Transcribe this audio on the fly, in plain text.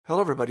Hello,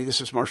 everybody. This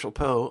is Marshall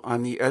Poe.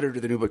 I'm the editor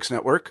of the New Books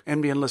Network.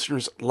 NBN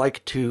listeners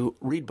like to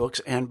read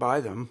books and buy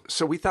them.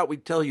 So we thought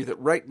we'd tell you that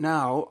right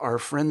now, our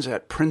friends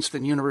at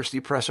Princeton University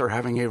Press are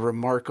having a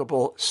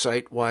remarkable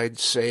site-wide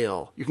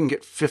sale. You can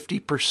get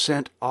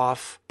 50%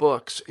 off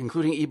books,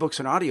 including ebooks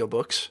and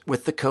audiobooks,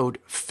 with the code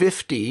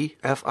 50,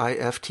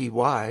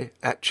 F-I-F-T-Y,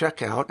 at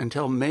checkout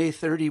until May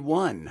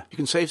 31. You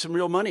can save some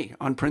real money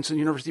on Princeton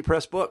University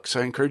Press books.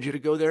 I encourage you to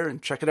go there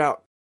and check it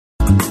out.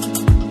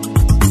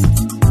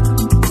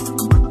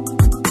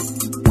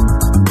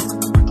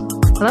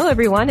 Hello,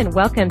 everyone, and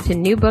welcome to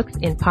New Books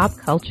in Pop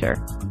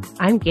Culture.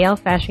 I'm Gail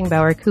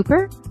Fashingbauer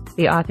Cooper,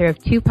 the author of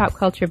 2 pop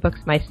culture books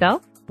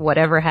myself,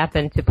 Whatever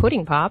Happened to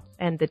Pudding Pops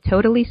and The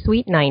Totally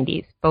Sweet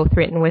 90s, both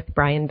written with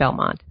Brian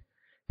Belmont.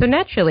 So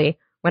naturally,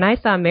 when I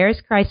saw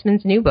Maris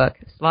Kreisman's new book,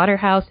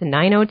 Slaughterhouse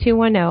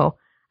 90210,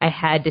 I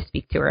had to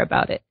speak to her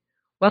about it.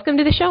 Welcome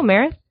to the show,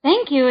 Maris.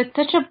 Thank you. It's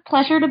such a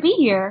pleasure to be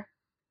here.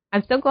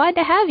 I'm so glad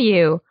to have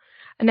you.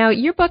 Now,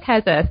 your book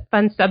has a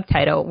fun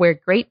subtitle, Where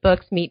Great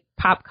Books Meet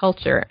Pop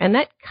Culture, and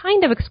that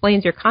kind of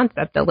explains your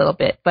concept a little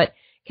bit, but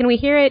can we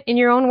hear it in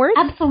your own words?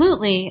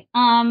 Absolutely.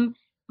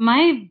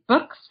 My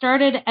book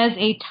started as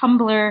a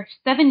Tumblr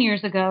 7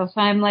 years ago, so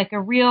I'm like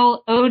a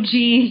real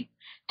OG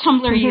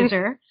Tumblr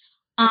user.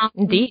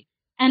 Indeed.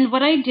 And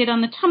what I did on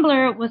the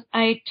Tumblr was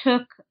I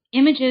took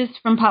images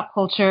from pop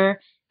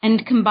culture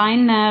and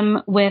combined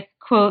them with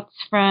quotes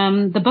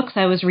from the books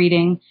I was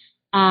reading,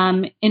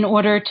 in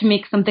order to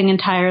make something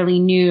entirely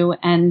new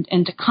and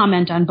to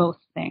comment on both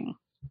things.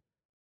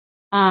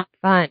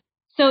 Fun.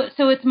 So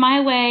it's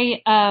my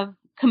way of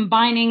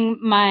combining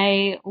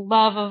my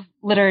love of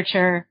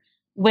literature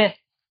with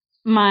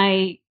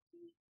my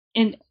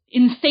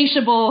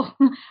insatiable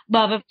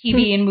love of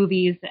TV and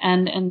movies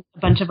and a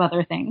bunch of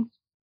other things.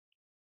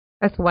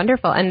 That's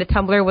wonderful. And the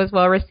Tumblr was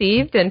well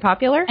received and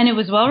popular? And it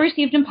was well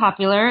received and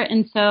popular.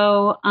 And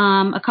so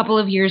a couple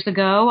of years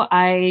ago,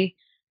 I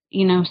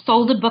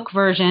sold a book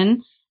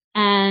version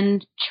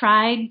and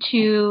tried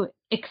to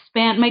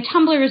expand. My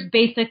Tumblr is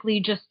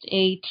basically just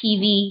a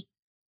TV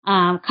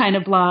kind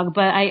of blog,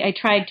 but I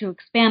tried to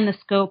expand the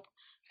scope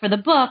for the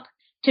book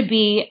to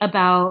be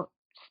about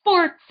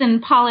sports and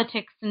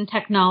politics and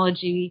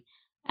technology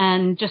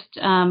and just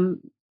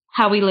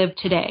how we live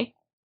today.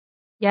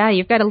 Yeah,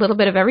 you've got a little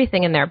bit of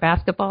everything in there,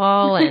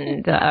 basketball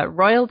and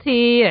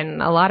royalty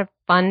and a lot of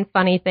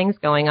funny things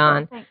going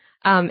on. Thanks.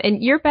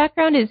 And your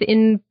background is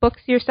in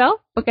books yourself,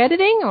 book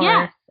editing? Or?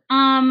 Yes.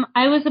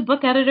 I was a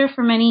book editor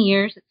for many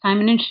years at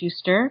Simon &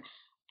 Schuster,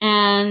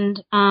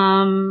 and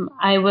I'm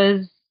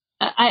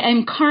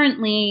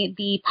currently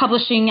the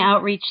publishing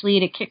outreach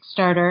lead at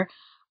Kickstarter.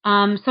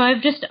 So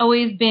I've just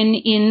always been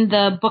in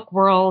the book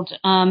world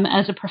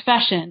as a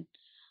profession.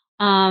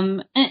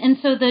 And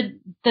so the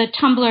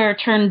Tumblr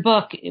turned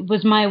book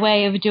was my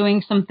way of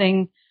doing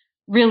something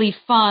really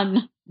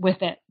fun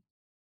with it.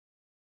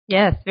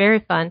 Yes, very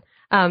fun.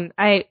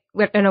 I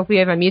don't know if we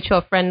have a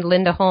mutual friend,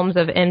 Linda Holmes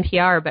of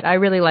NPR, but I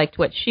really liked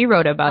what she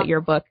wrote about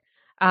your book,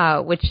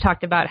 which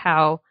talked about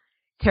how,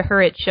 to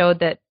her, it showed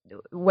that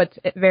what's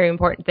a very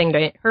important thing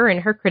to her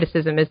and her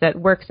criticism is that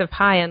works of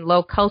high and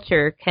low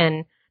culture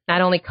can not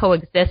only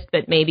coexist,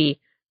 but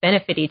maybe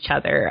benefit each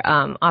other.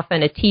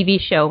 Often a TV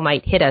show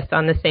might hit us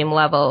on the same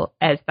level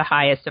as the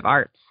highest of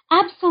arts.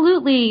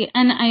 Absolutely.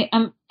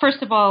 And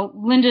first of all,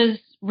 Linda's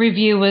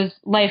review was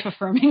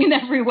life-affirming in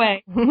every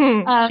way.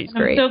 She's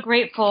great. I'm so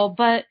grateful.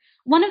 But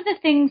one of the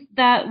things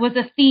that was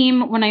a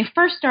theme when I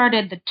first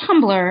started the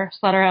Tumblr,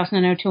 Slaughterhouse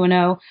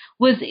 90210,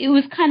 was it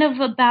was kind of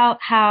about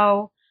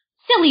how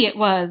silly it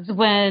was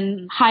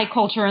when high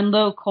culture and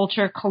low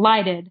culture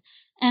collided.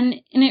 And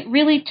it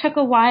really took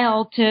a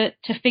while to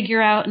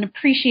figure out and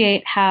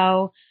appreciate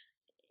how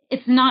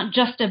it's not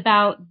just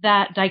about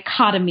that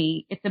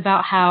dichotomy. It's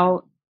about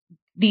how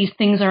these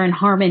things are in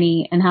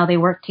harmony and how they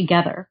work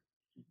together.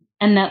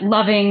 And that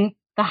loving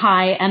the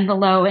high and the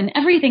low and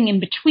everything in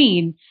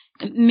between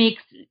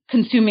makes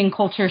consuming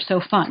culture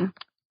so fun.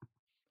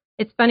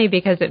 It's funny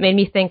because it made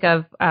me think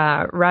of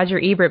Roger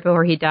Ebert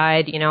before he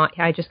died. You know,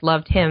 I just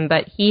loved him,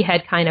 but he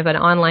had kind of an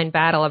online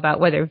battle about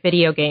whether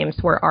video games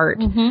were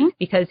art,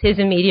 because his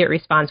immediate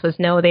response was,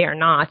 no, they are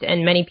not.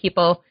 And many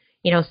people,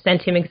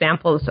 sent him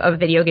examples of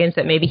video games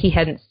that maybe he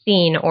hadn't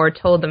seen or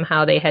told them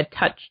how they had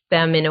touched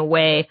them in a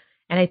way.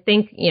 And I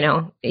think,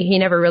 he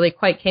never really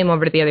quite came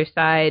over to the other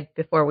side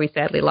before we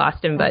sadly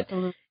lost him. But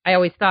I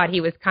always thought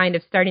he was kind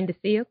of starting to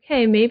see,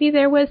 okay, maybe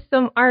there was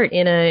some art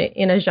in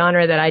a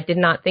genre that I did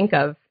not think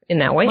of in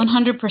that way.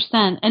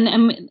 100%.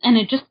 And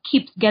it just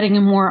keeps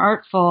getting more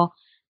artful.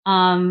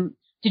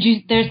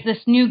 There's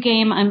this new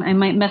game, I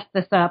might mess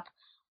this up,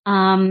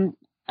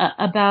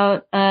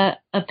 about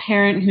a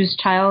parent whose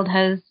child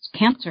has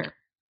cancer.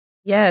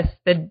 Yes,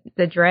 the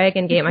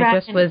Dragon game.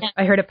 I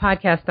heard a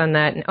podcast on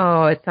that, and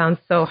it sounds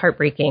so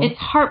heartbreaking. It's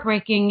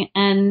heartbreaking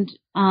and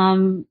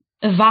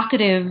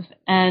evocative,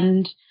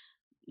 and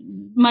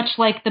much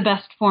like the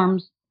best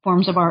forms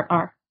of art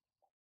are.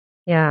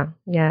 Yeah,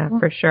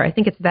 for sure. I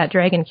think it's That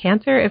Dragon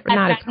Cancer. If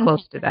not, it's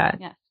close to that.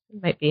 Yes.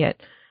 Might be it.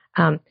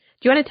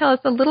 Do you want to tell us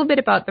a little bit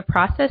about the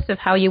process of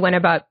how you went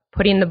about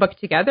putting the book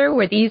together?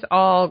 Were these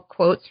all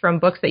quotes from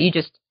books that you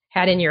just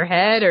had in your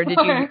head, or did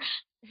you?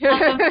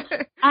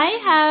 I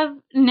have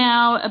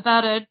now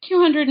about a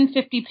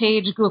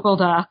 250-page Google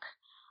Doc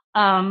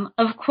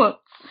of quotes.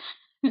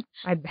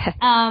 I bet.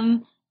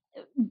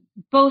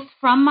 Both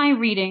from my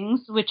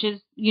readings, which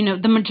is,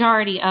 the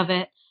majority of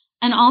it,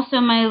 and also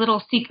my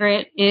little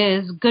secret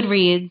is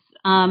Goodreads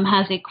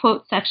has a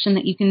quote section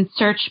that you can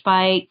search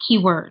by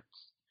keywords.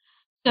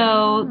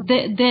 So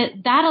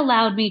that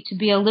allowed me to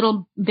be a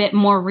little bit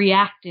more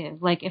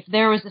reactive. Like if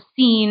there was a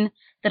scene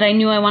that I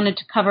knew I wanted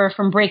to cover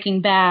from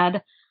Breaking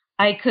Bad,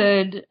 I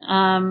could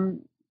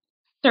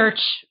search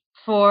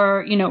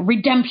for,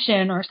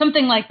 redemption or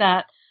something like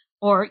that,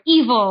 or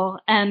evil,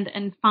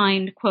 and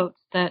find quotes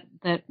that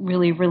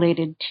really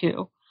related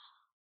to.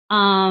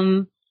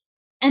 And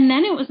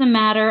then it was a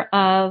matter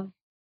of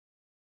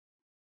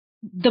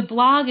the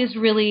blog is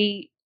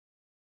really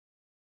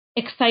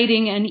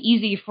exciting and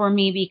easy for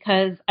me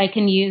because I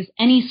can use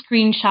any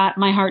screenshot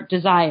my heart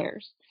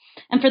desires.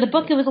 And for the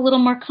book, it was a little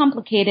more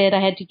complicated. I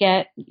had to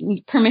get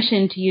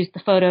permission to use the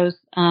photos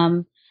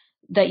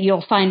that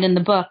you'll find in the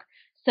book.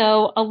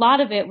 So a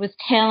lot of it was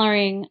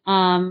tailoring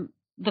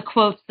the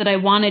quotes that I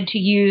wanted to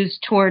use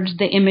towards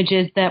the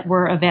images that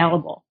were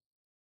available.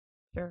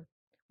 Sure.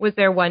 Was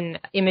there one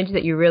image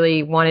that you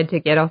really wanted to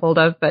get a hold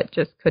of but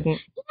just couldn't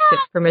get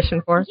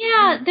permission for?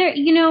 Yeah,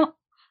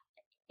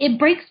 it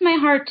breaks my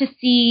heart to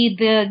see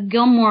the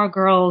Gilmore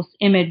Girls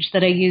image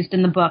that I used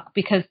in the book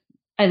because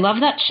I love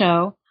that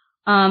show.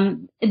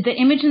 The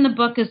image in the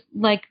book is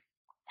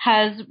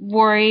has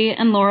Rory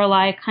and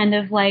Lorelai kind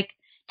of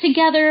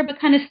together, but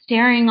kind of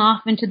staring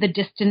off into the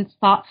distance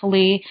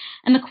thoughtfully.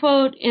 And the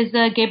quote is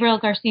a Gabriel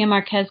Garcia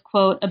Marquez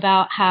quote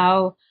about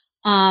how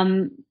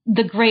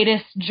the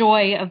greatest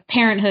joy of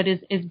parenthood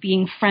is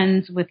being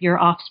friends with your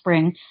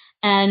offspring.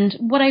 And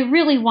what I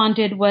really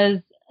wanted was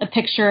a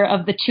picture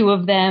of the two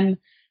of them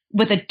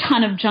with a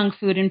ton of junk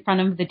food in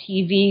front of the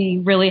TV,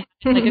 really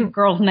like a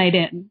girls' night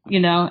in,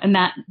 and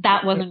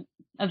that wasn't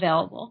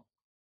available.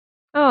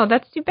 Oh,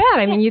 that's too bad.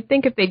 I mean, you'd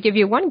think if they give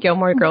you one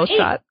Gilmore Girls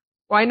shot,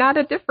 why not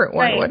a different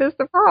one? Right. What is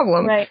the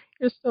problem? Right.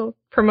 You're still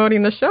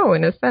promoting the show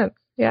in a sense.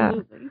 Yeah.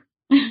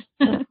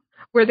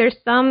 Were there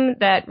some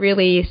that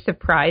really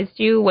surprised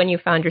you when you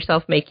found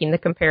yourself making the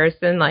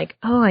comparison? Like,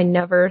 oh, I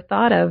never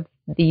thought of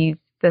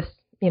this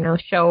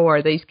show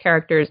or these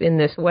characters in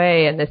this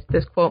way, and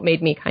this quote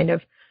made me kind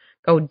of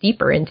go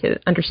deeper into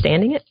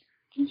understanding it?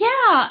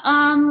 Yeah.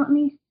 Let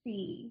me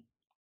see.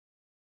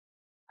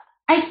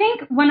 I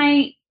think when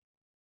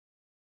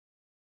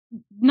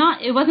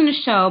it wasn't a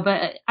show,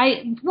 but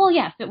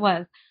yes, it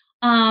was.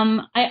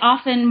 I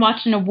often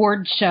watch an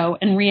award show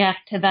and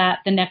react to that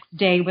the next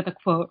day with a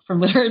quote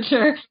from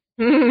literature,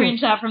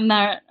 screenshot from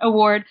that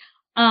award.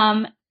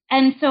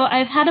 And so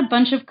I've had a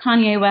bunch of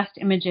Kanye West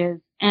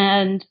images,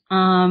 and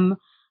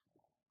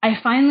I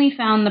finally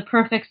found the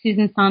perfect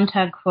Susan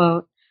Sontag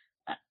quote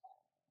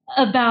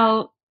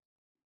about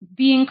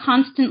being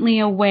constantly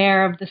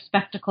aware of the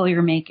spectacle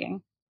you're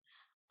making.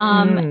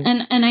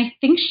 And I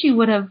think she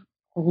would have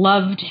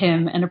loved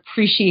him and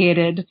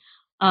appreciated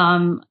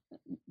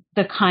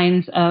the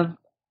kinds of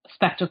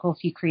spectacles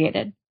he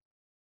created.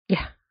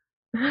 Yeah.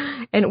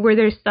 And were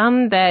there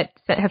some that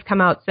have come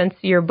out since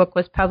your book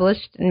was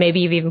published, and maybe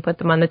you've even put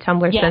them on the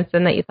Tumblr since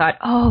then, that you thought,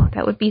 oh,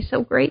 that would be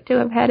so great to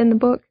have had in the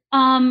book?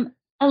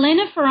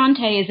 Elena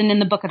Ferrante isn't in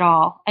the book at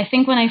all. I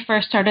think when I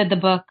first started the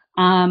book,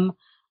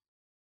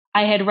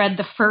 I had read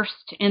the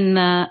first in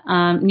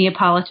the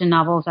Neapolitan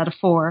novels out of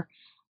 4.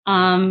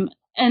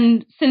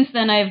 And since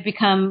then, I've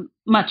become,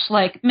 much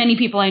like many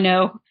people I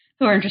know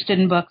who are interested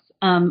in books,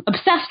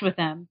 obsessed with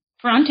them.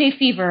 Ferrante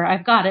fever,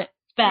 I've got it.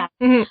 It's back.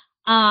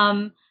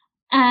 Mm-hmm.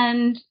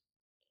 And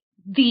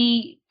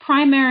the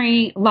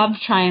primary love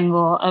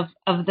triangle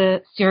of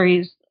the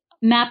series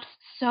maps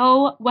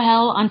so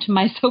well onto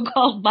my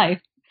so-called life.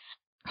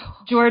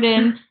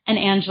 Jordan and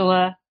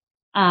Angela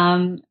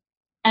and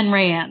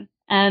Rayanne.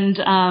 And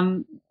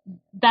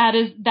that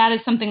is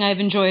something I've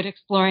enjoyed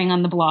exploring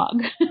on the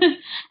blog.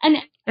 And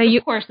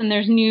of course, and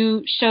there's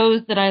new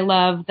shows that I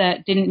love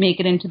that didn't make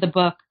it into the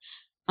book.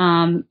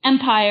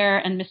 Empire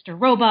and Mr.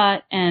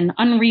 Robot and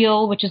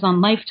Unreal, which is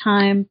on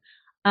Lifetime.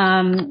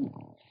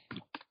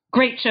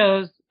 Great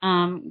shows.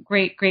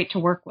 Great to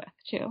work with,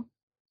 too.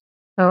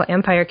 Oh,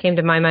 Empire came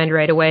to my mind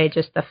right away,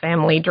 just the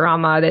family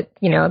drama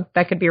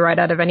that could be right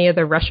out of any of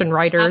the Russian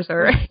writers.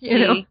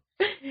 Absolutely.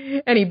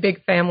 Or, any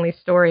big family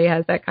story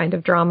has that kind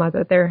of drama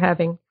that they're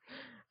having.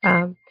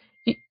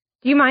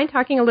 Do you mind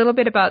talking a little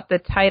bit about the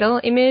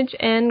title, image,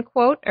 and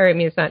quote? Or, I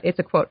mean, it's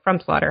a quote from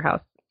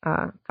Slaughterhouse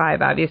 5,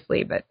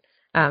 obviously, but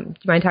do you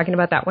mind talking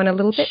about that one a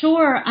little bit?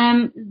 Sure.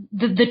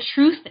 The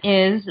truth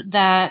is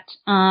that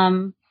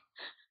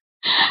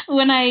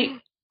when I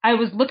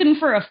was looking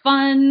for a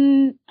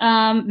fun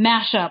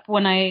mashup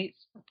when I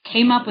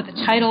came up with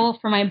a title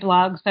for my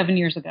blog 7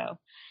 years ago,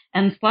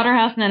 and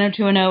Slaughterhouse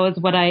 90210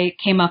 is what I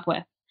came up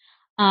with.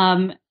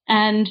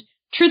 And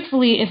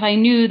truthfully, if I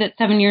knew that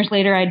 7 years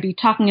later I'd be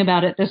talking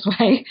about it this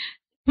way,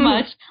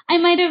 much. I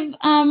might have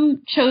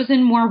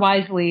chosen more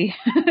wisely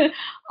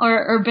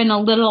or been a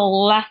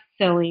little less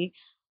silly.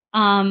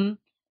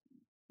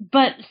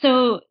 But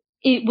so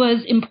it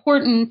was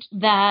important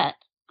that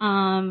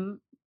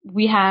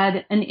we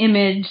had an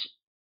image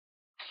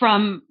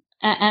from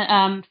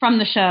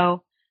the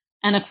show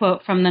and a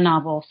quote from the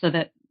novel so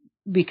that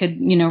we could,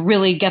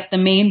 really get the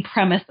main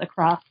premise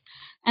across.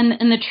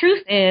 And the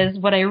truth is,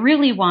 what I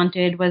really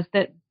wanted was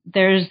that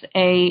there's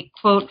a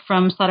quote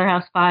from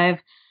Slaughterhouse-Five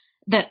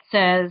that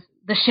says,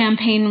 "The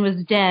champagne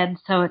was dead,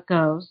 so it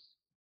goes."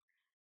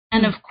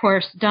 And of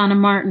course, Donna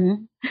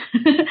Martin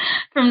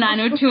from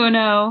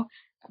 90210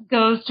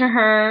 goes to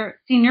her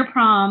senior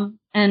prom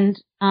and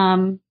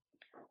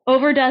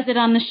overdoes it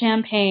on the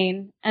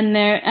champagne. And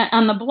there,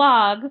 on the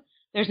blog,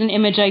 there's an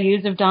image I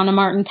use of Donna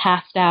Martin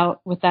passed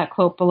out with that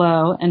quote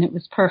below, and it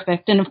was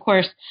perfect. And of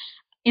course,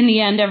 in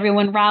the end,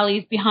 everyone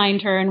rallies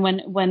behind her, and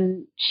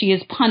when she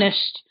is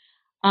punished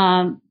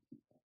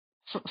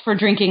for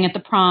drinking at the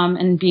prom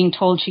and being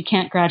told she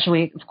can't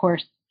graduate, of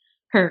course,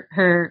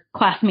 her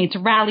classmates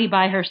rally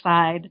by her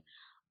side.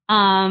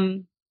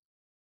 And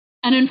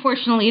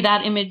unfortunately,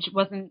 that image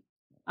wasn't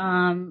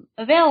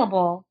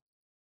available.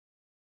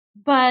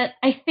 But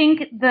I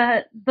think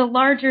the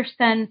larger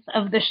sense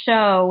of the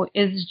show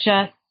is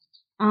just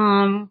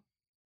a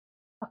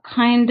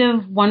kind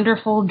of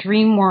wonderful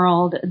dream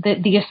world.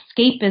 The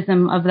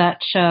escapism of that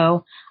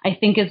show, I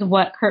think, is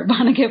what Kurt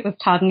Vonnegut was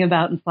talking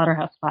about in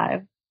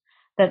Slaughterhouse-Five.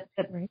 That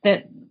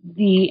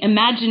the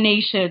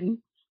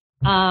imagination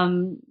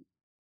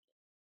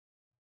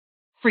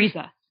frees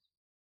us.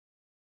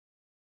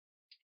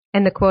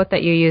 And the quote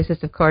that you use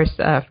is, of course,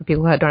 for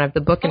people who don't have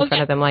the book in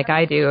front of them like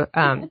I do.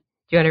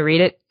 Do you want to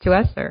read it to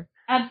us? Or?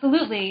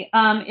 Absolutely.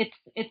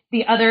 It's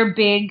the other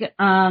big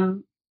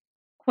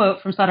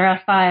quote from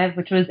Slaughterhouse-Five,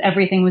 which was,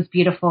 "Everything was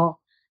beautiful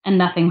and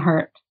nothing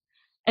hurt."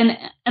 And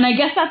I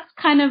guess that's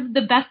kind of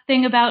the best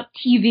thing about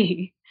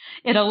TV.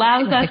 It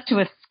allows us to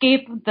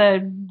escape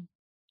the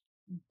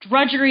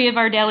drudgery of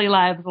our daily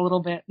lives a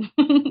little bit.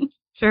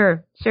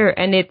 Sure.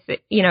 And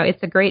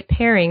it's a great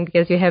pairing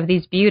because you have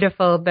these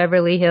beautiful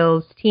Beverly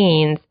Hills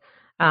teens.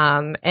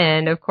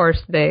 And of course,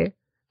 the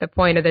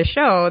point of the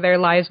show, their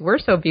lives were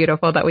so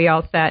beautiful that we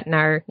all sat in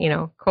our,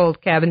 cold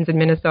cabins in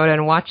Minnesota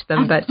and watched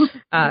them. But,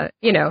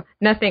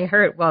 nothing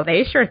hurt. Well,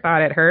 they sure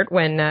thought it hurt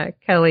when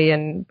Kelly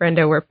and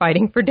Brenda were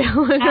fighting for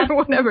Dylan or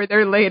whatever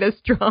their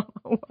latest drama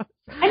was.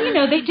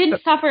 And, they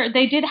did suffer.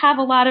 They did have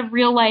a lot of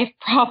real life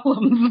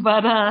problems,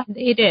 but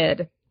they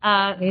did.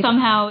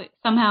 Somehow it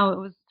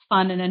was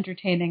fun and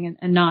entertaining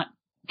and not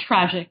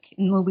tragic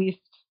in the least.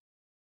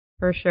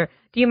 For sure.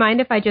 Do you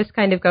mind if I just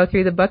kind of go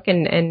through the book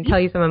and tell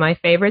you some of my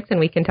favorites and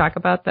we can talk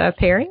about the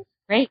pairings?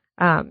 Great.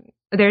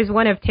 There's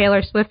one of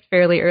Taylor Swift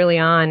fairly early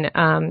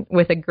on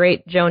with a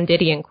great Joan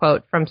Didion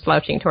quote from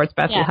Slouching Towards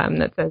Bethlehem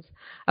that says,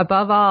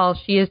 "Above all,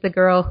 she is the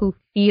girl who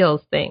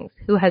feels things,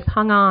 who has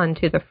hung on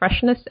to the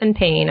freshness and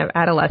pain of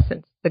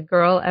adolescence, the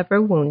girl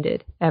ever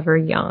wounded, ever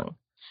young."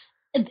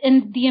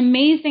 And the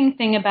amazing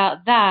thing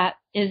about that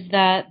is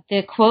that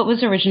the quote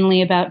was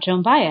originally about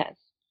Joan Baez.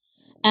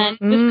 And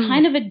it was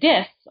kind of a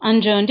diss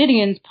on Joan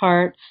Didion's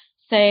part,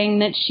 saying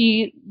that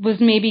she was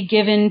maybe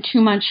given too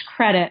much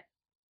credit,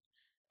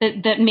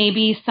 that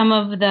maybe some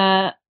of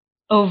the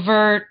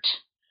overt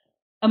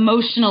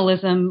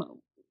emotionalism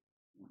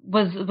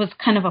was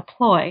kind of a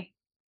ploy.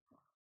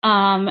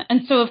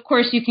 And so, of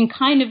course, you can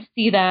kind of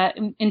see that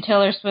in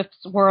Taylor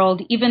Swift's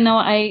world, even though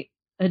I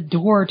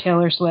adore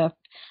Taylor Swift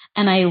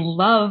and I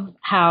love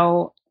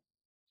how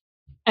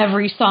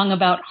every song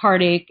about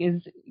heartache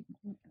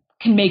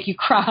can make you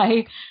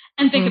cry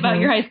and think about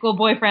your high school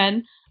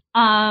boyfriend.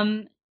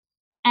 And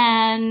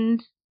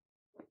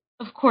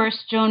of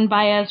course, Joan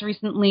Baez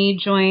recently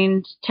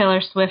joined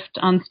Taylor Swift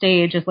on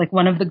stage as like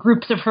one of the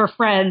groups of her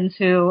friends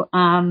who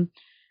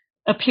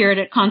appeared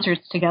at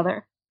concerts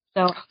together.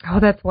 So,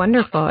 that's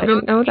wonderful. I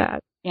didn't know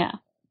that. Yeah.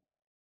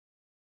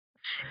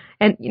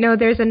 And,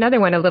 there's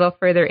another one a little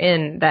further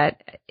in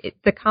that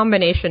the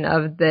combination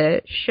of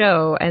the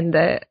show and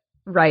the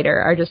writer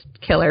are just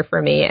killer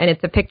for me. And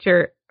it's a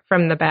picture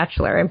from The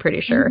Bachelor, I'm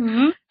pretty sure.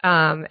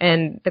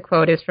 And the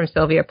quote is from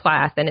Sylvia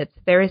Plath, and it's,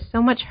 "There is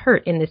so much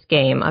hurt in this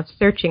game of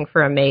searching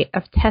for a mate,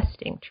 of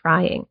testing,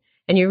 trying,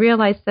 and you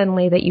realize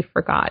suddenly that you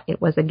forgot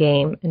it was a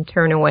game and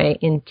turn away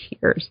in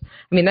tears."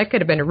 I mean, that could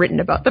have been written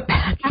about The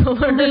Bachelor.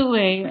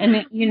 Absolutely.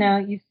 And,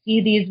 you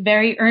see these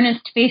very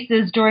earnest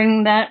faces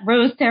during that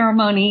rose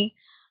ceremony.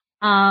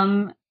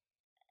 And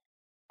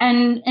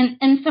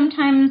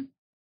sometimes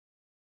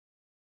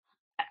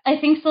I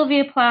think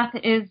Sylvia Plath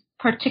is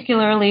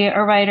particularly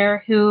a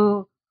writer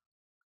who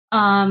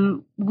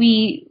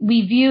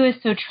we view as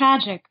so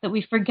tragic that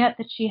we forget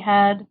that she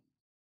had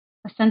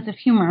a sense of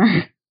humor.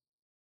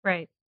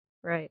 Right,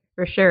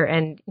 for sure.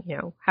 And,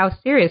 how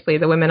seriously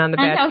the women on The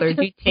Bachelor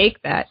do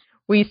take that.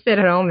 We sit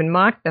at home and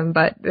mock them,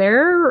 but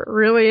they're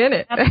really in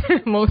it,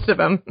 most of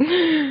them,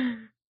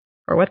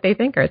 or what they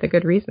think are the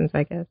good reasons,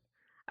 I guess.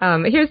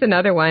 Here's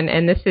another one,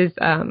 and this is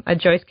a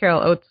Joyce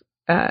Carol Oates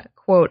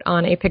quote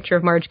on a picture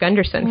of Marge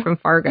Gunderson from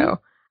Fargo.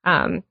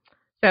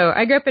 So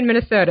I grew up in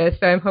Minnesota,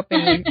 so I'm hoping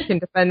you can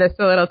defend this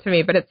a little to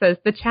me. But it says,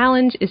 the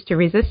challenge is to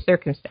resist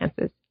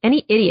circumstances.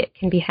 Any idiot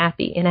can be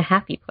happy in a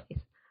happy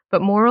place,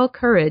 but moral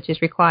courage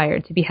is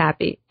required to be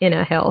happy in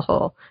a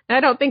hellhole. And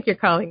I don't think you're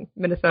calling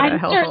Minnesota a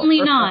hellhole.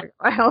 Certainly not.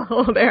 A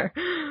hellhole there.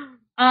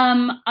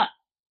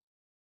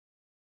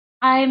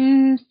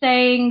 I'm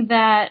saying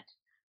that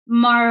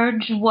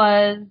Marge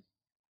was...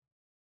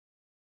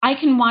 I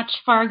can watch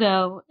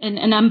Fargo,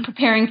 and I'm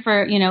preparing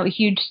for, a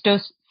huge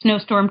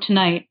snowstorm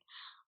tonight.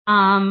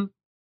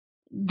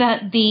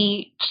 That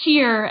the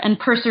cheer and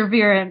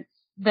perseverance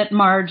that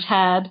Marge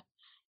had,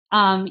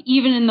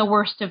 even in the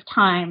worst of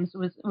times,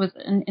 was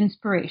an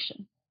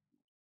inspiration.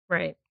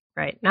 Right.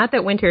 Not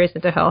that winter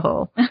isn't a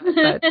hellhole,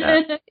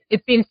 but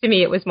it seems to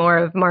me it was more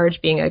of Marge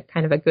being a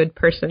kind of a good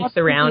person.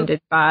 Absolutely.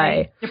 Surrounded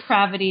by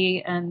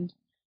depravity and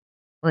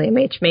William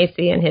H.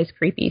 Macy and his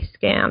creepy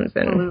scams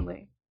and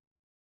absolutely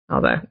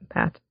all that.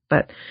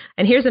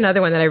 And here's another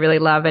one that I really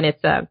love, and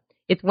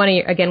it's one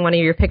of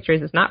your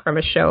pictures is not from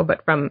a show,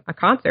 but from a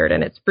concert,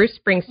 and it's Bruce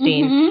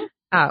Springsteen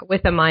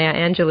with a Maya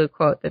Angelou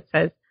quote that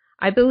says,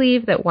 "I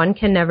believe that one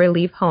can never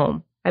leave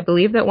home. I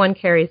believe that one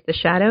carries the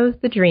shadows,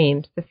 the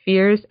dreams, the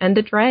fears, and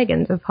the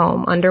dragons of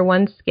home under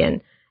one's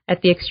skin,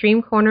 at the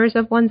extreme corners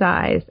of one's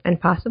eyes,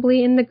 and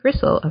possibly in the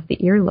gristle of the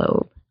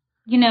earlobe."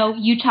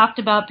 You talked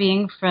about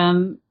being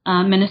from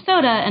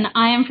Minnesota, and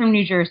I am from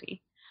New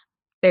Jersey.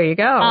 There you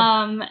go.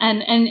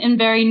 And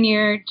very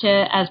near to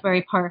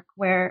Asbury Park,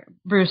 where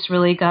Bruce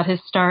really got his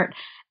start.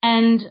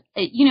 And,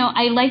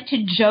 I like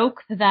to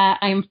joke that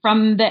I'm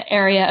from the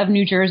area of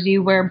New Jersey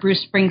where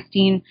Bruce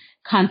Springsteen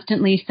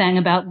constantly sang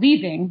about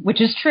leaving,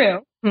 which is true.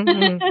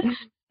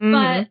 Mm-hmm.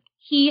 But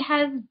he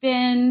has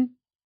been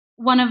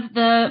one of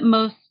the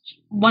most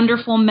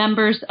wonderful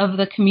members of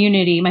the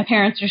community. My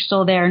parents are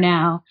still there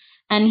now.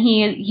 And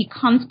he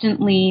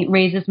constantly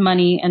raises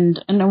money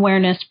and an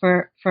awareness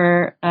for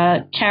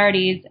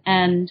charities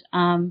and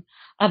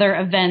other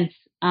events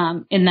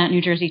in that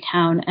New Jersey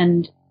town.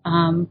 And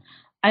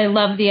I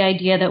love the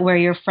idea that where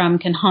you're from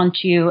can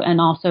haunt you,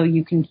 and also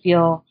you can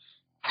feel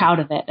proud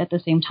of it at the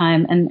same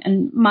time.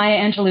 And Maya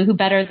Angelou, who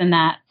better than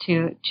that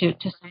to sum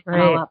it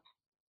all up.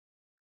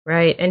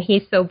 Right. And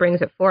he so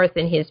brings it forth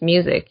in his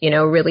music,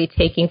 really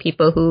taking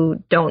people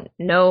who don't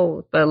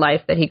know the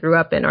life that he grew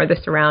up in or the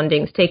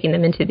surroundings, taking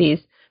them into these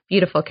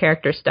beautiful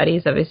character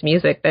studies of his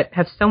music that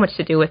have so much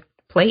to do with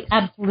place.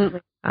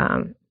 Absolutely.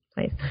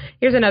 Place.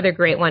 Here's another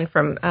great one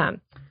from, I'm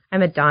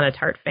a Donna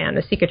Tartt fan.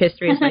 The Secret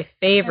History is my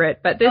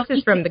favorite, but this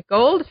is from The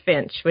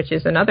Goldfinch, which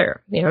is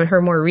another,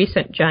 her more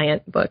recent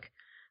giant book.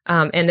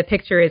 And the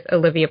picture is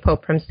Olivia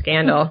Pope from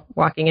Scandal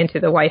walking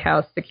into the White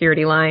House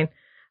security line.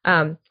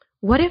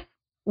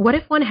 What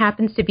if one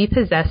happens to be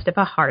possessed of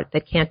a heart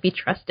that can't be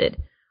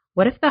trusted?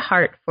 What if the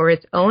heart, for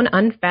its own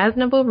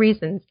unfathomable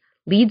reasons,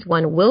 leads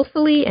one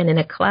willfully and in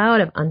a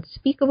cloud of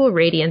unspeakable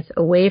radiance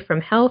away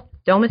from health,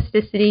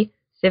 domesticity,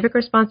 civic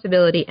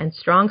responsibility, and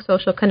strong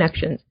social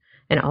connections,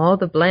 and all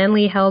the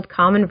blandly held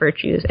common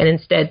virtues, and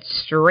instead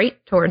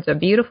straight towards a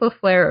beautiful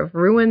flare of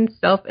ruin,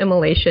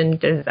 self-immolation,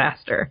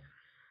 disaster?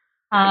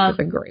 That's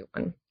a great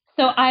one.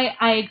 So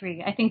I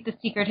agree. I think The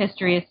Secret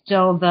History is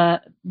still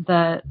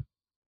the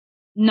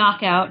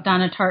knockout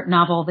Donna Tartt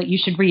novel that you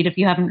should read if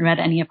you haven't read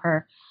any of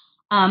her.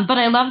 But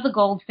I love The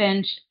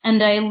Goldfinch,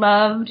 and I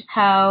loved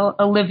how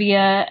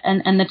Olivia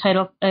and the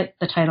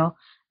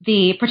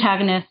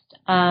protagonist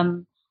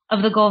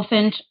of The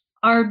Goldfinch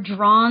are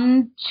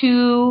drawn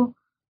to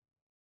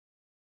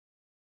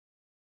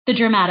the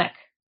dramatic.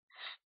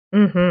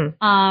 Mm-hmm.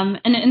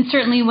 And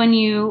certainly when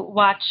you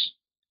watch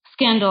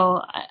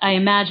Scandal, I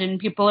imagine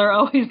people are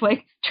always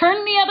like,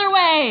 turn the other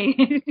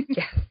way.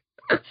 Yes.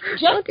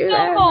 Just do go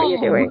that. home. What are you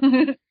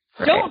doing?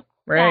 Don't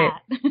right.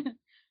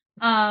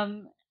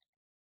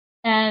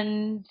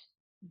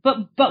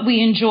 But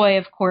we enjoy,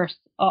 of course,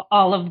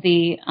 all of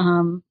the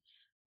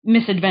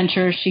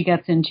misadventures she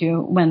gets into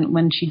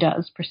when she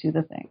does pursue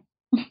the thing.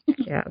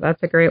 Yeah,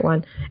 that's a great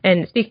one.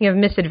 And speaking of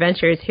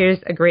misadventures, here's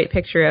a great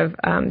picture of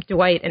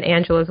Dwight and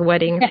Angela's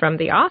wedding from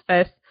The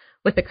Office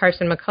with the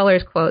Carson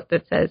McCullers quote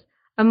that says,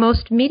 "A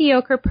most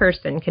mediocre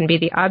person can be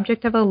the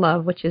object of a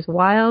love which is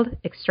wild,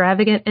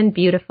 extravagant, and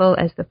beautiful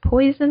as the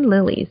poison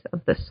lilies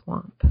of the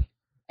swamp."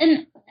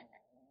 And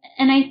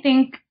I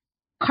think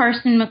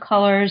Carson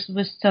McCullers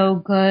was so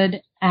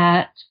good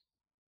at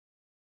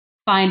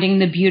finding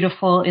the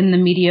beautiful in the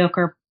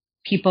mediocre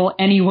people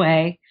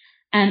anyway,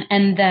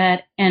 and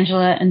that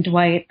Angela and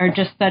Dwight are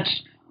just such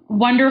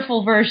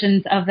wonderful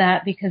versions of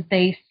that, because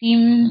they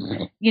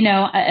seem,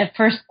 at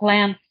first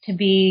glance to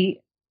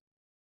be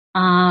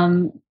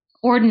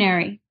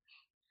ordinary.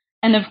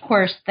 And of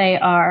course they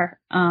are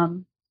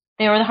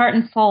the heart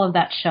and soul of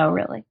that show,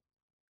 really.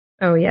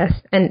 Oh, yes.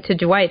 And to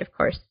Dwight, of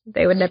course,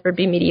 they would never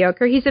be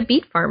mediocre. He's a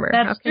beet farmer.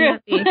 That's true.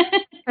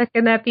 How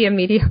can that be a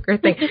mediocre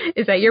thing?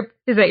 Is that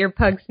your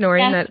pug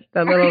snoring? Yes.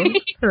 That little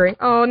purring?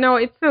 Oh, no,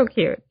 it's so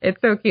cute.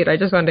 It's so cute. I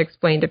just wanted to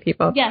explain to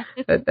people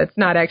that that's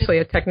not actually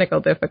a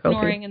technical difficulty.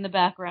 Snoring in the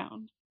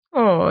background.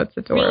 Oh, it's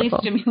adorable. Really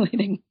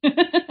stimulating.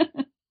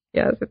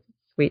 Yes, it's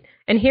sweet.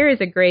 And here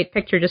is a great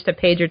picture, just a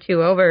page or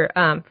two over,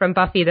 from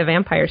Buffy the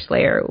Vampire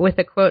Slayer, with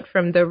a quote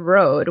from The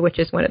Road, which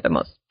is one of the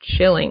most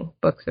chilling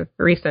books of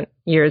recent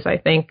years, I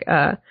think.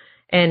 And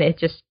it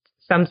just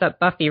sums up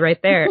Buffy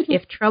right there.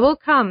 If trouble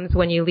comes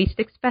when you least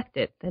expect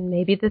it, then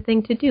maybe the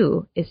thing to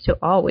do is to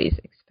always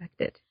expect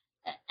it.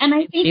 And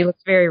I think she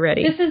looks very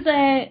ready. This is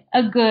a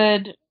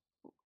good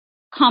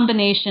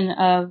combination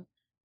of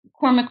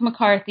Cormac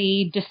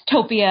McCarthy,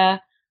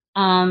 dystopia,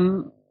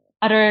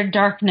 utter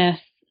darkness.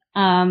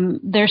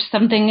 There's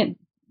something,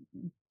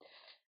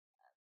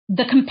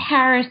 the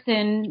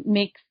comparison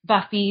makes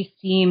Buffy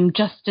seem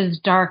just as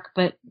dark,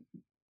 but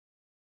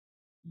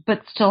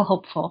still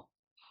hopeful.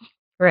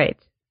 Right.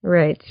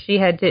 She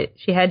had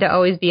to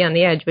always be on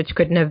the edge, which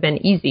couldn't have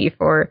been easy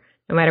for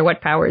no matter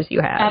what powers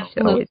you had.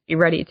 Absolutely. To always be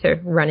ready to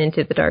run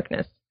into the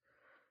darkness.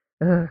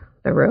 Ugh,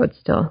 The Road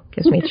still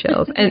gives me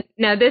chills. And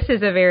now this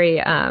is a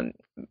very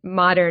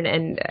modern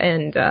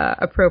and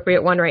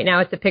appropriate one right now.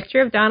 It's a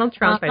picture of Donald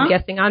Trump, I'm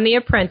guessing on The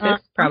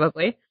Apprentice,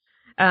 probably.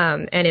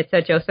 And it's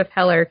a Joseph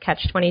Heller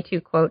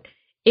Catch-22 quote.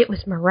 It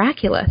was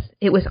miraculous.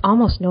 It was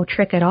almost no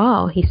trick at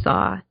all, he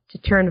saw, to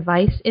turn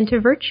vice into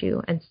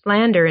virtue and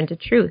slander into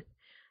truth,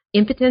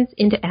 impotence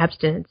into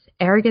abstinence,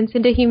 arrogance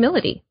into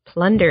humility,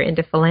 plunder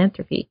into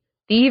philanthropy,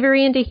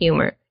 thievery into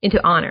humor,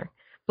 into honor,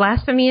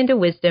 blasphemy into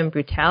wisdom,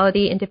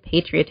 brutality into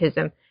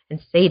patriotism, and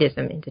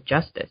sadism into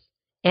justice.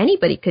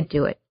 Anybody could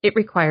do it. It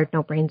required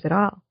no brains at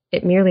all.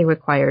 It merely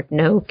required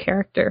no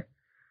character.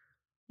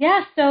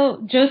 Yeah,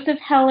 so Joseph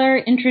Heller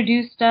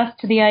introduced us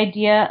to the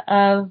idea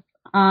of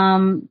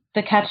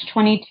the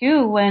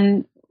Catch-22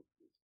 when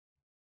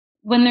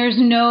there's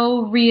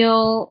no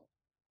real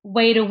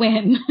way to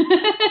win.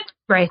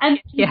 Right.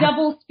 And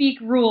doublespeak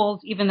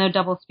rules, even though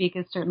doublespeak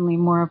is certainly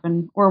more of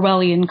an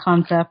Orwellian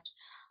concept.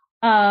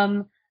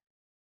 And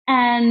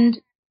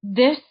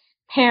this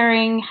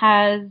pairing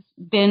has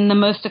been the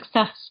most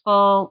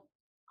successful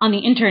on the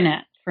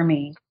internet for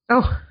me.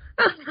 Oh,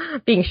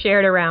 being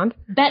shared around.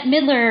 Bette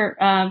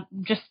Midler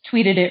just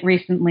tweeted it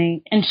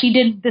recently, and she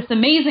did this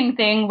amazing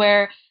thing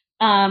where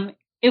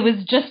it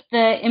was just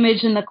the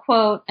image and the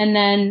quote, and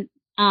then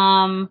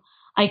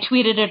I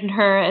tweeted it at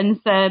her and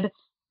said,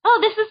 "Oh,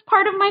 this is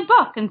part of my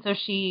book," and so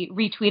she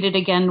retweeted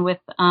again with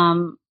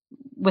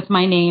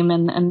my name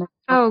and the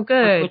oh,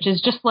 good, which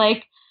is just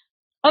like,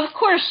 of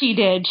course she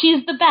did.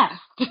 She's the best.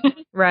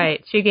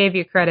 Right. She gave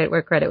you credit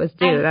where credit was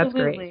due.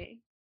 Absolutely.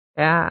 That's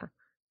great.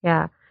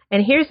 Yeah.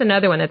 And here's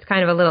another one that's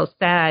kind of a little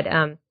sad.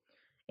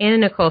 Anna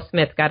Nicole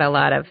Smith got a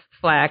lot of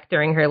flack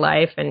during her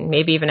life and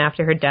maybe even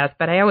after her death,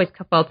 but I always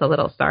felt a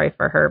little sorry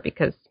for her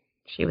because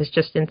she was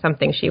just in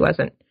something she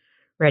wasn't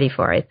ready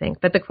for, I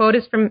think. But the quote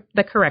is from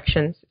The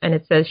Corrections, and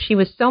it says, "She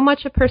was so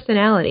much a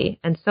personality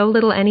and so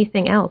little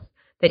anything else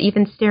that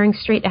even staring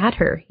straight at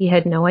her, he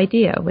had no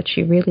idea what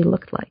she really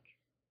looked like."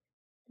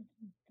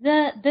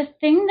 The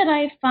thing that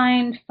I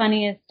find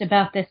funniest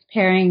about this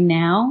pairing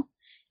now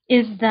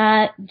is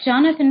that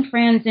Jonathan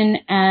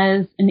Franzen,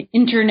 as an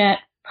internet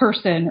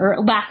person, or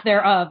lack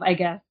thereof, I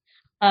guess,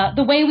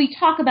 the way we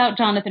talk about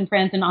Jonathan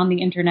Franzen on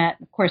the internet,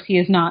 of course he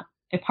is not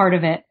a part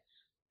of it,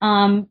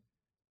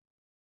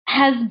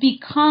 has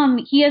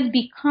become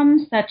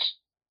such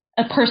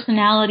a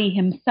personality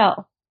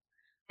himself.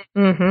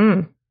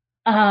 Mm-hmm.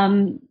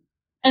 And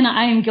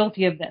I am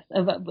guilty of this,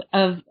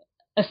 of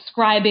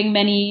ascribing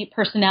many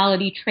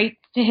personality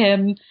traits to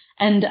him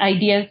and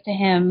ideas to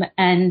him.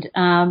 And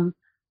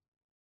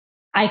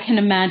I can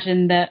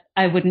imagine that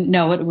I wouldn't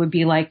know what it would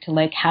be like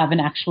to have an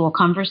actual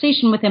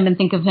conversation with him and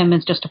think of him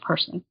as just a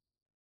person.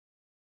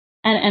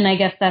 And I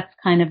guess that's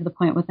kind of the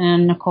point with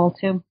Anna Nicole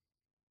too.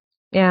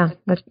 Yeah,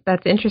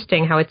 that's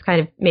interesting how it's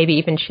kind of maybe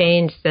even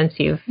changed since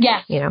you've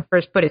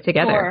first put it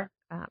together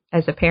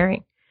as a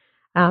pairing.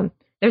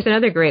 There's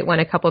another great one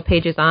a couple of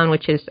pages on,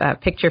 which is a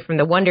picture from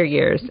the Wonder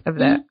Years of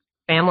the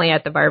family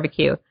at the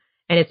barbecue.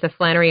 And it's a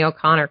Flannery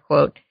O'Connor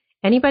quote.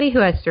 "Anybody who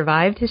has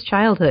survived his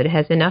childhood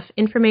has enough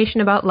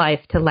information about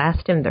life to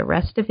last him the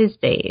rest of his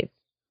days."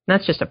 And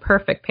that's just a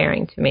perfect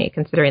pairing to me,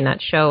 considering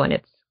that show and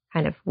its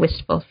kind of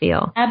wistful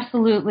feel.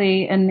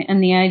 Absolutely.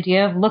 And the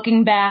idea of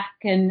looking back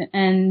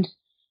and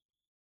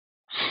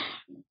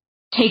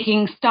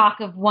taking stock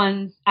of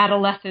one's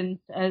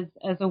adolescence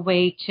as a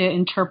way to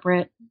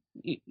interpret,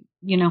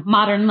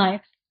 modern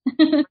life.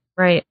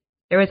 Right.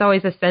 There was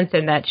always a sense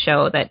in that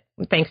show that,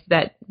 thanks to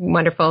that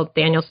wonderful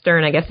Daniel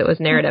Stern, I guess it was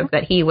narrative,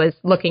 that he was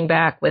looking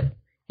back with,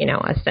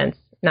 a sense,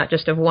 not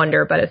just of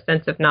wonder, but a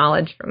sense of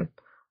knowledge from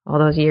all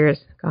those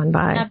years gone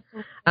by.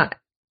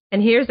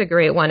 And here's a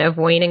great one of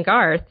Wayne and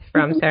Garth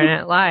from Saturday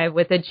Night Live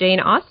with a Jane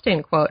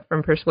Austen quote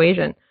from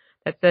Persuasion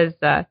that says,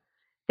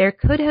 "There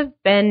could have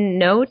been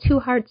no two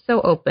hearts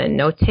so open,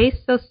 no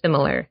tastes so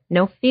similar,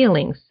 no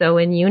feelings so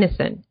in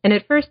unison." And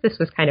at first this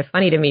was kind of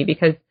funny to me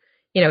because,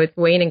 it's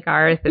Wayne and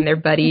Garth and they're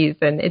buddies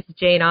and it's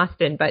Jane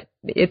Austen, but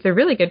it's a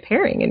really good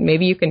pairing. And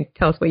maybe you can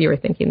tell us what you were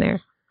thinking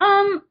there.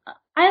 I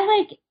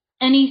like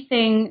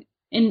anything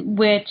in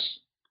which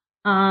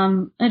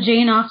a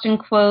Jane Austen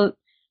quote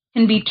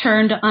can be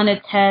turned on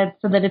its head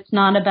so that it's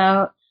not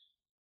about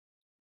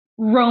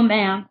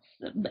romance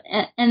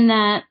and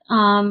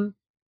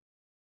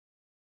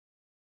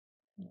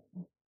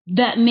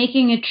that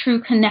making a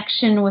true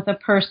connection with a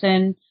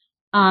person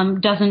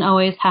doesn't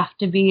always have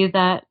to be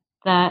that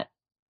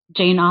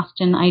Jane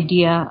Austen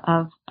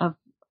idea of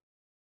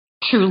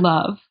true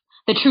love.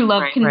 The true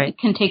love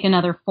can take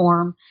another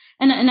form.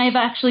 And I've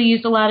actually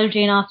used a lot of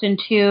Jane Austen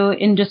too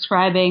in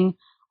describing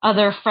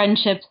other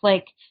friendships,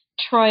 like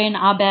Troy and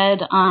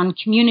Abed on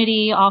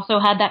Community also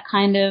had that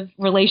kind of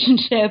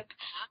relationship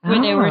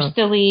where they were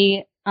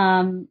silly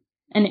and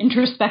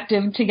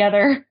introspective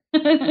together.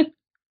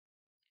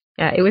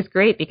 Yeah, it was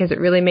great because it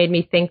really made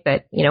me think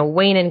that,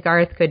 Wayne and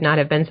Garth could not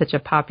have been such a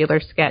popular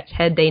sketch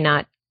had they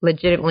not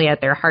legitimately at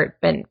their heart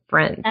been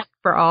friends.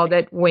 For all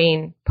that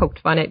Wayne poked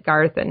fun at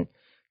Garth and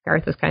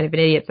Garth was kind of an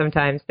idiot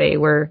sometimes,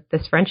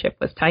 this friendship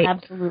was tight.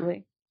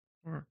 Absolutely.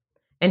 Yeah.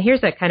 And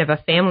here's a kind of a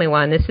family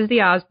one. This is the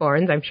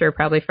Osbournes, I'm sure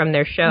probably from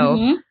their show.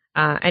 Mm-hmm.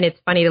 And it's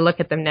funny to look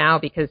at them now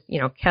because,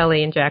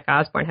 Kelly and Jack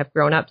Osbourne have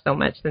grown up so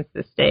much since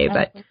this day.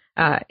 But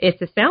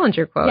it's a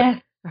Salinger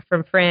quote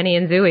from Franny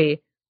and Zooey.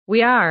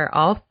 We are,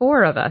 all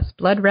four of us,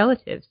 blood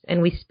relatives,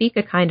 and we speak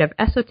a kind of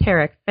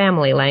esoteric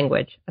family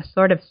language, a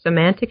sort of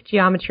semantic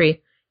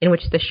geometry in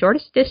which the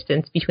shortest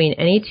distance between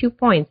any 2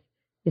 points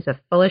is a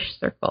foolish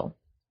circle.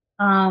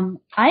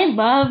 I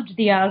loved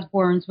The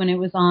Osbournes when it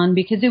was on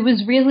because it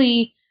was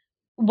really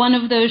one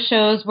of those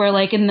shows where,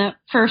 like, in the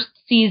first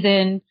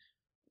season,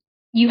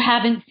 you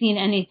haven't seen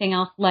anything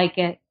else like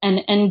it.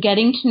 And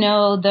getting to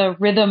know the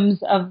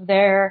rhythms of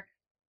their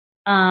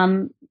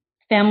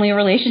family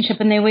relationship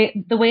and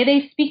the way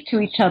they speak to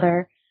each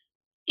other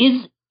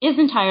is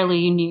entirely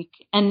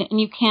unique. And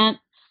you can't,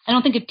 I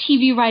don't think a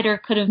TV writer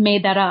could have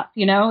made that up,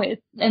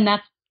 and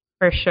that's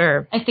for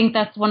sure. I think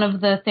that's one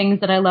of the things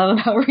that I love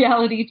about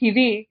reality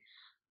TV.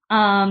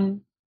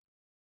 And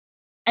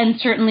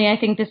certainly I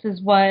think this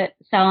is what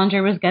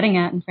Salinger was getting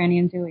at in Franny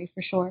and Zooey,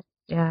 for sure.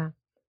 Yeah.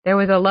 There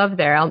was a love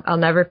there. I'll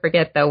never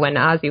forget, though, when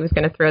Ozzy was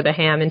going to throw the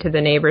ham into the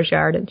neighbor's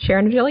yard and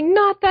Sharon was yelling,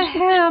 "Not the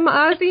ham,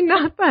 Ozzy,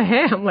 not the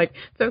ham." Like,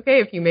 it's okay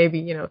if you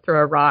maybe, throw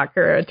a rock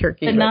or a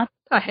turkey, but not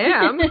the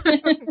ham. We're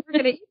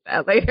going to eat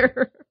that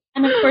later.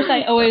 And, of course,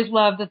 I always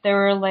loved that there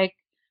were, like,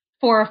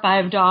 4 or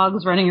 5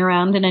 dogs running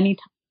around at any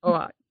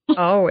time. Oh,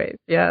 always,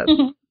 yes.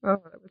 Oh,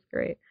 that was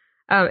great.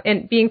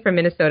 And being from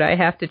Minnesota, I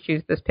have to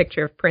choose this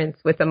picture of Prince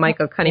with a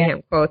Michael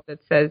Cunningham quote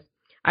that says,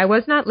 "I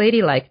was not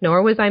ladylike,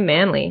 nor was I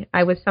manly.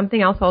 I was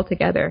something else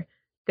altogether.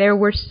 There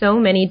were so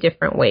many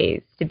different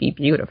ways to be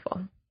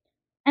beautiful."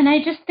 And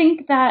I just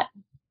think that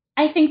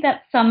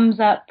sums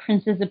up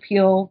Prince's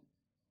appeal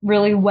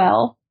really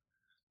well.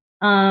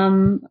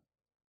 And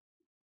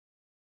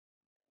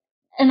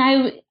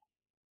I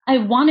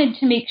wanted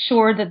to make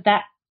sure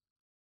that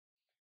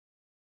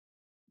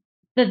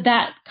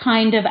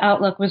kind of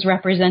outlook was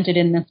represented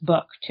in this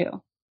book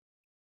too.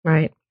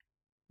 Right.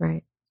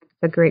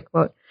 It's a great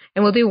quote.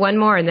 And we'll do one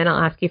more, and then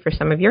I'll ask you for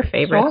some of your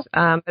favorites.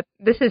 Sure. But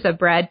this is a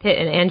Brad Pitt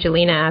and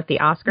Angelina at the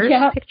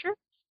Oscars picture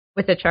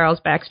with a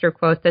Charles Baxter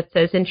quote that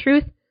says, "In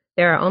truth,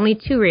 there are only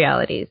 2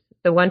 realities,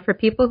 the one for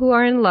people who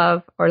are in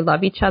love or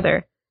love each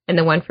other, and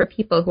the one for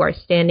people who are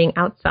standing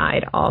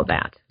outside all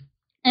that."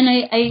 And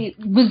I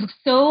was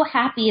so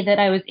happy that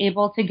I was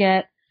able to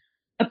get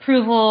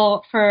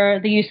approval for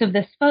the use of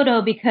this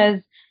photo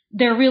because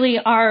there really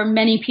are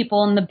many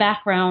people in the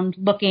background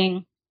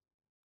looking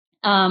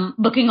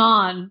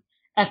on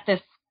at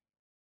this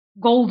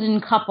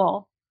golden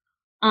couple.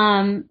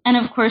 And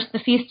of course, the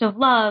Feast of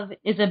Love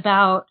is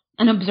about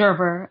an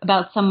observer,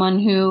 about someone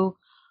who,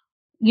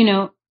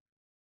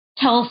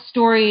 tells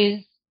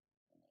stories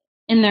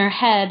in their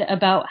head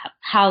about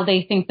how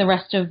they think the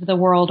rest of the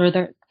world or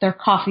their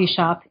coffee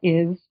shop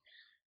is.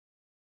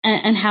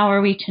 And how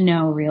are we to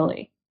know,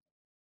 really?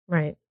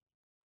 Right.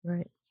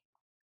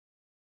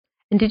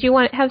 And did you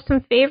have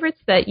some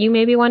favorites that you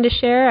maybe wanted to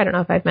share? I don't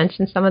know if I've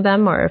mentioned some of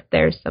them or if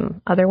there's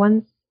some other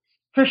ones.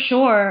 For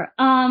sure.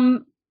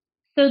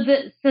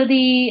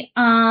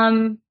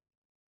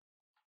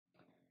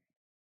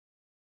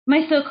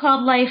 My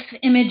so-called life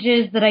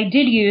images that I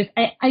did use,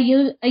 I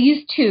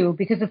used 2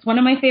 because it's one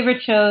of my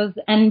favorite shows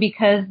and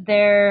because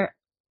there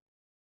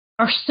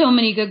are so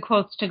many good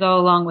quotes to go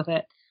along with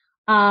it.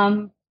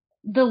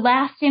 The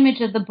last image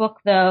of the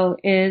book, though,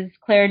 is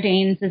Claire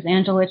Danes as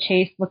Angela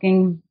Chase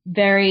looking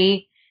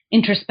very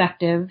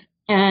introspective.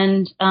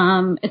 And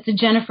it's a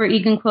Jennifer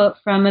Egan quote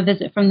from A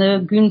Visit from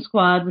the Goon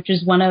Squad, which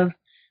is one of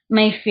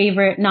my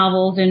favorite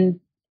novels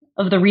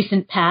of the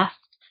recent past.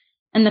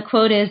 And the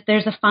quote is,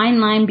 "There's a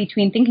fine line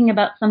between thinking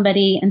about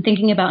somebody and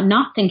thinking about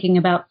not thinking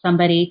about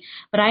somebody,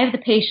 but I have the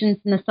patience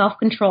and the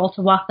self-control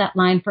to walk that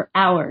line for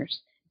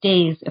hours,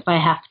 days if I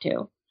have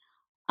to."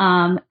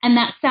 And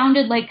that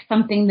sounded like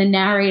something the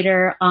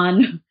narrator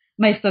on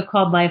My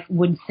So-Called Life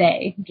would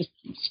say, just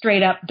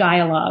straight up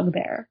dialogue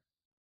there.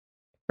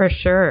 For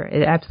sure.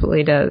 It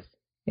absolutely does.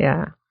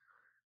 Yeah.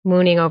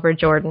 Mooning over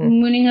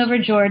Jordan.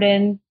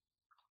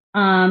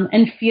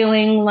 And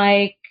feeling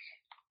like,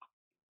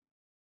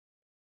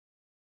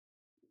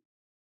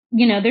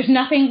 there's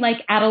nothing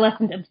like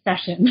adolescent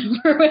obsession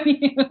for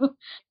you.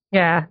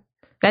 Yeah.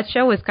 That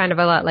show was kind of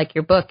a lot like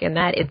your book in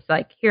that it's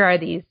like, here are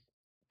these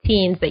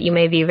teens that you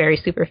may view very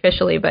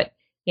superficially, but,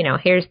 you know,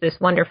 here's this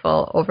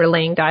wonderful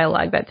overlaying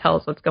dialogue that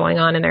tells what's going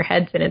on in their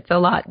heads, and it's a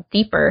lot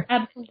deeper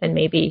than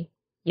maybe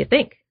you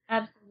think.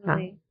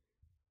 Absolutely.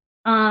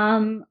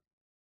 I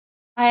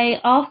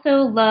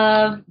also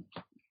love,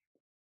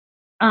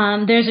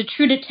 there's a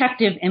True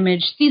Detective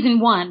image, season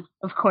 1,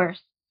 of course.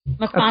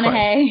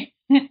 McConaughey,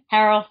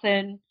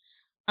 Harrelson,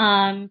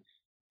 and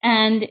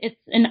it's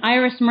an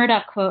Iris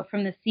Murdoch quote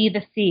from The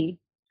Sea.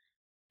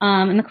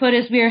 And the quote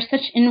is, "We are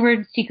such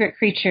inward, secret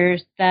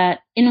creatures that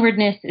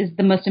inwardness is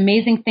the most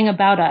amazing thing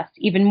about us,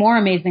 even more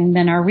amazing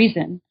than our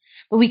reason.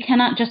 But we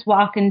cannot just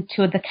walk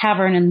into the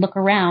cavern and look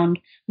around.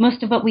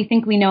 Most of what we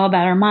think we know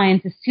about our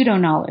minds is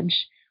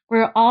pseudo-knowledge.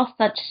 We're all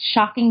such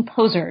shocking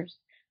posers,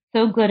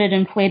 so good at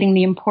inflating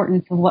the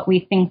importance of what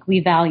we think we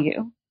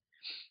value."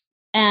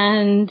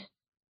 And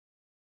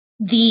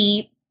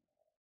the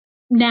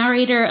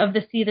narrator of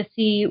The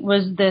Sea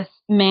was this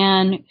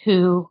man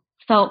who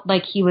felt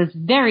like he was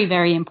very,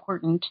 very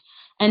important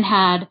and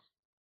had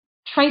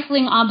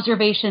trifling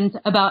observations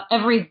about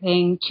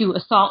everything to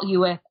assault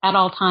you with at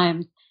all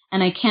times.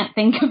 And I can't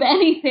think of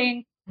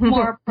anything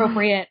more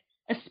appropriate,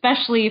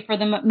 especially for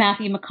the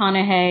Matthew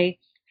McConaughey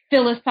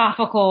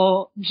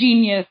philosophical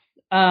genius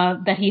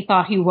that he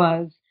thought he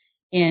was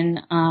in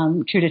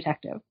True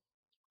Detective.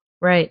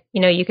 Right.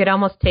 You know, you could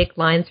almost take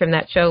lines from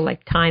that show,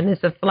 like time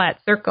is a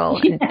flat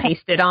circle, and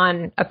paste it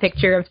on a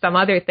picture of some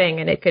other thing,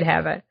 and it could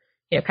have a,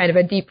 you know, kind of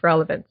a deep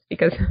relevance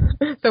because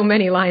so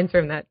many lines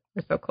from that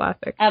are so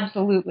classic.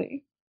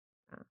 Absolutely.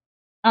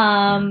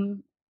 Let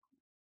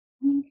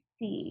me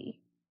see.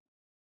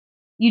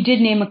 You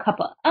did name a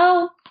couple.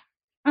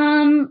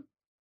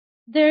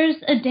 There's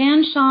a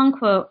Dan Shawn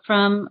quote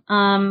from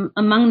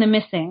Among the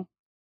Missing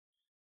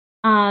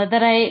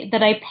that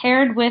I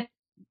paired with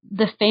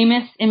the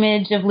famous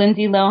image of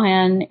Lindsay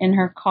Lohan in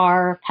her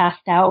car,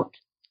 passed out.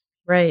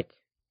 Right.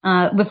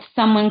 With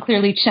someone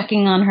clearly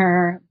checking on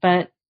her,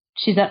 but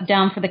she's up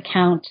down for the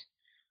count.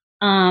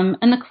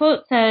 And the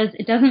quote says,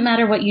 "It doesn't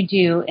matter what you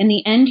do. In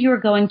the end, you are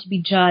going to be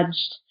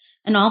judged.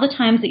 And all the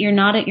times that you're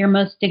not at your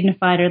most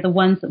dignified are the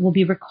ones that will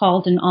be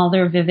recalled in all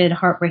their vivid,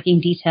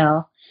 heartbreaking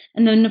detail.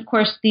 And then, of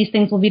course, these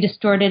things will be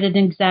distorted and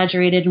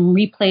exaggerated and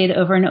replayed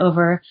over and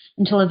over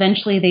until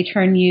eventually they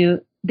turn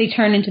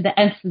into the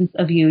essence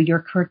of you, your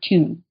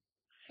cartoon."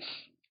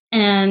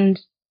 And,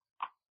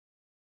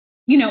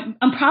 you know,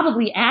 I'm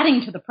probably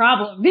adding to the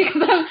problem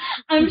because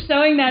I'm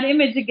showing that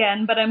image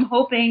again, but I'm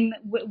hoping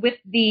with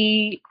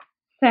the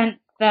sense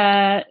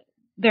that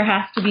there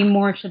has to be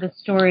more to the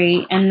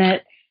story and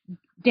that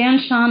Dan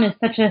Shawn is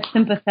such a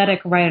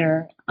sympathetic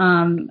writer.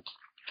 And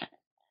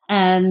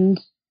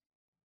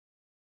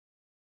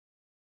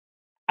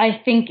I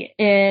think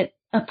it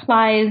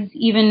applies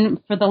even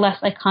for the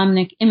less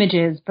iconic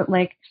images, but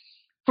like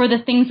for the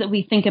things that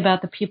we think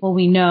about the people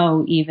we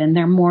know, even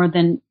they're more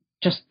than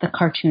just the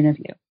cartoon of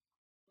you.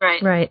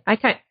 Right. I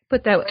kind of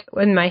put that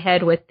in my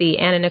head with the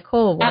Anna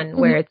Nicole one.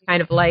 Absolutely. Where it's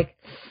kind of like,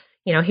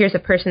 you know, here's a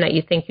person that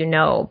you think you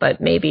know, but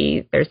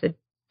maybe there's a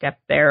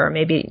depth there, or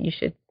maybe you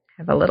should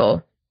have a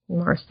little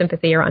more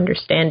sympathy or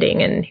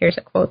understanding. And here's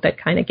a quote that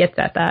kind of gets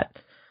at that.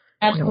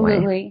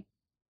 Absolutely.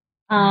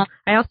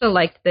 I also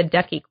liked the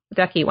Ducky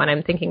one.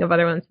 I'm thinking of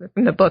other ones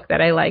from the book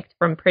that I liked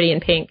from Pretty in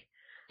Pink.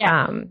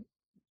 Yeah.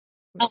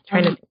 I'm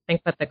trying to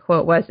think what the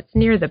quote was. It's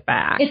near the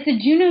back. It's a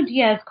Junot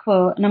Diaz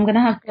quote, and I'm going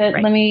to have to,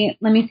 let me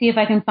see if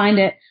I can find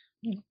it.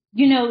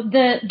 You know,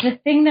 the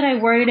thing that I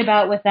worried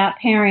about with that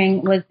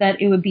pairing was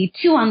that it would be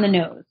too on the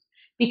nose,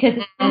 because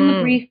it's from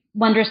The Brief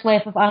Wondrous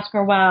Life of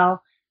Oscar Wilde,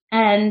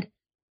 and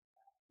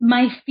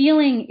my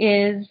feeling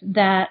is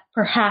that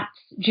perhaps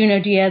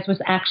Junot Diaz was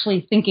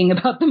actually thinking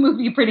about the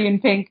movie Pretty in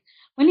Pink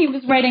when he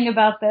was writing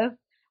about this,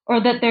 or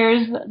that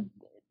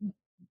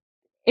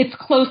it's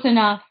close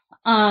enough.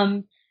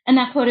 And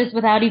that quote is,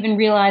 without even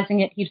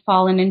realizing it, he'd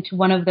fallen into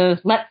one of those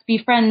let's be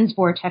friends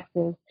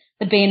vortexes,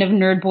 the bane of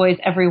nerd boys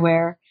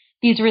everywhere.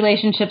 These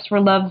relationships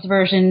were love's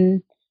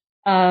version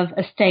of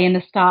a stay in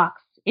the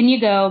stocks. In you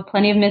go,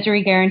 plenty of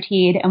misery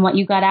guaranteed, and what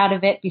you got out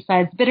of it,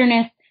 besides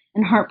bitterness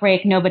and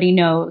heartbreak, nobody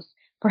knows.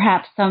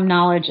 Perhaps some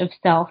knowledge of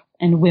self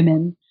and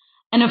women.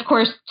 And of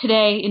course,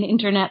 today in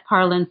internet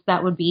parlance,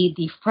 that would be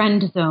the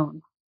friend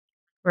zone.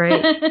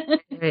 Right.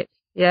 Right.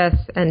 Yes.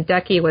 And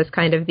Ducky was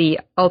kind of the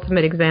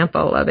ultimate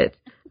example of it.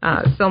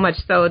 So much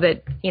so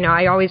that, you know,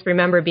 I always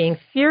remember being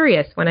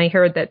furious when I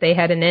heard that they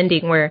had an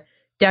ending where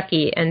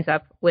Ducky ends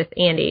up with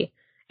Andy.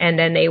 And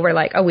then they were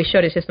like, oh, we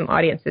showed it to some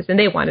audiences. And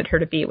they wanted her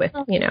to be with,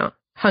 you know,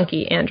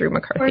 hunky Andrew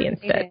McCarthy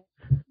instead.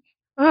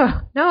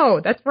 Oh, no,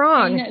 that's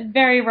wrong.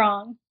 Very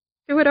wrong.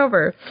 Do it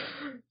over.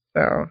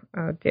 So,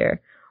 oh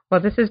dear. Well,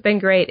 this has been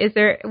great.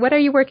 What are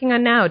you working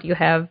on now? Do you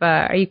have,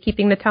 are you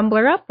keeping the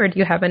Tumblr up, or do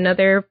you have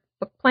another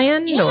book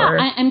plan? Yeah, or?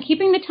 I'm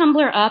keeping the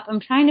Tumblr up. I'm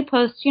trying to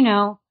post, you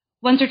know,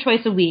 once or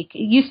twice a week. I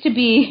used to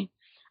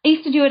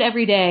do it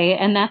every day,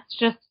 and that's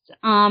just,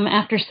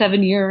 after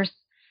 7 years,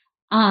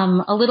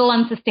 a little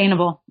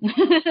unsustainable.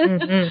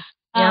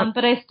 Mm-hmm. Yep.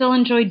 But I still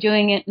enjoy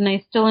doing it, and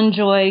I still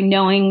enjoy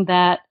knowing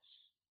that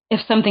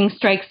if something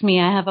strikes me,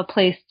 I have a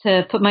place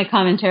to put my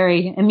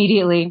commentary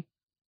immediately.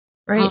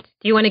 Right.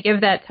 Do you want to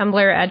give that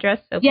Tumblr address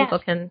so people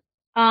can?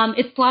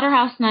 It's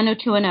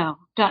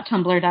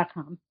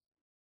slaughterhouse90210.tumblr.com.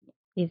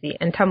 Easy.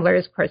 And Tumblr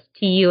is, of course,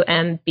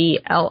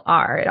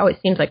 TUMBLR. It always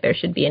seems like there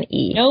should be an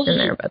E in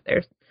there, but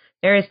there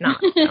is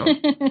not. So.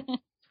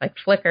 It's like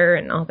Flickr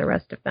and all the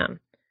rest of them.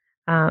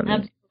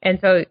 And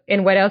so,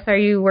 and what else are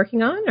you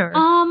working on? Or?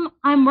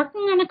 I'm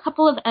working on a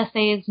couple of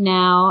essays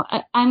now.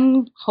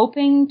 I'm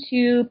hoping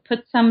to put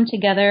some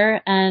together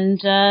and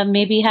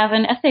maybe have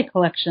an essay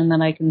collection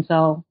that I can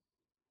sell.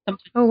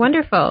 Oh,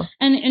 wonderful.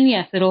 And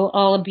yes, it'll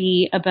all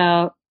be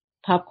about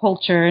pop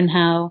culture and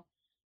how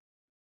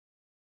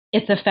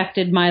it's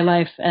affected my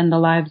life and the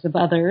lives of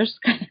others,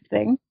 kind of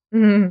thing.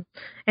 Mm-hmm.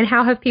 And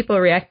how have people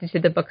reacted to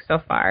the book so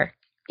far?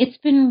 It's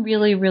been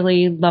really,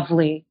 really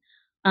lovely.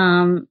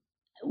 One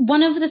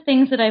of the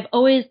things that I've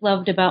always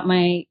loved about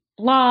my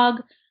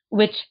blog,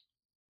 which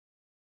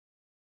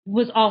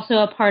was also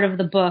a part of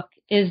the book,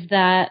 is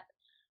that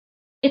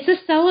it's a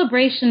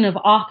celebration of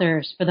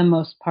authors for the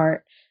most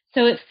part.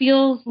 So it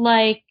feels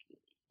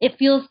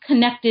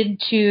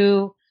connected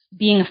to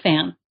being a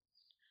fan.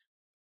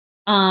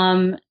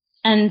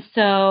 And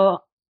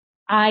so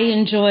I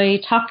enjoy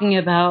talking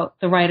about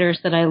the writers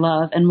that I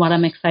love and what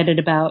I'm excited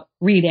about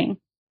reading.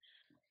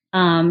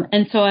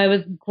 And so I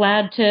was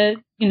glad to,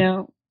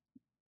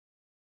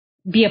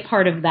 be a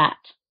part of that.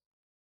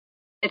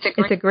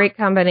 It's a great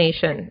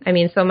combination. I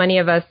mean, so many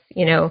of us,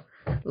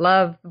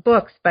 love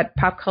books, but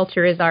pop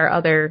culture is our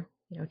other,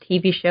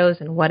 TV shows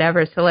and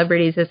whatever,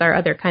 celebrities is our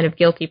other kind of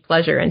guilty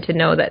pleasure. And to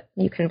know that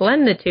you can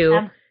blend the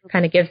two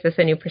kind of gives us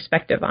a new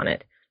perspective on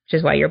it, which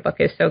is why your book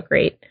is so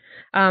great.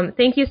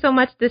 Thank you so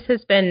much. This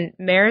has been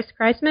Maris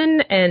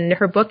Kreisman, and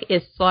her book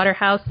is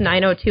Slaughterhouse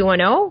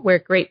 90210, Where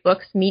Great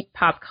Books Meet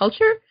Pop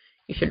Culture.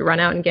 You should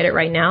run out and get it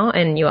right now,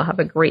 and you'll have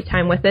a great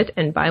time with it,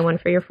 and buy one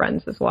for your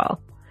friends as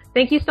well.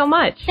 Thank you so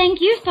much. Thank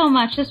you so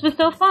much. This was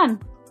so fun.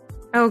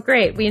 Oh,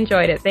 great. We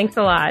enjoyed it. Thanks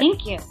a lot.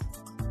 Thank you.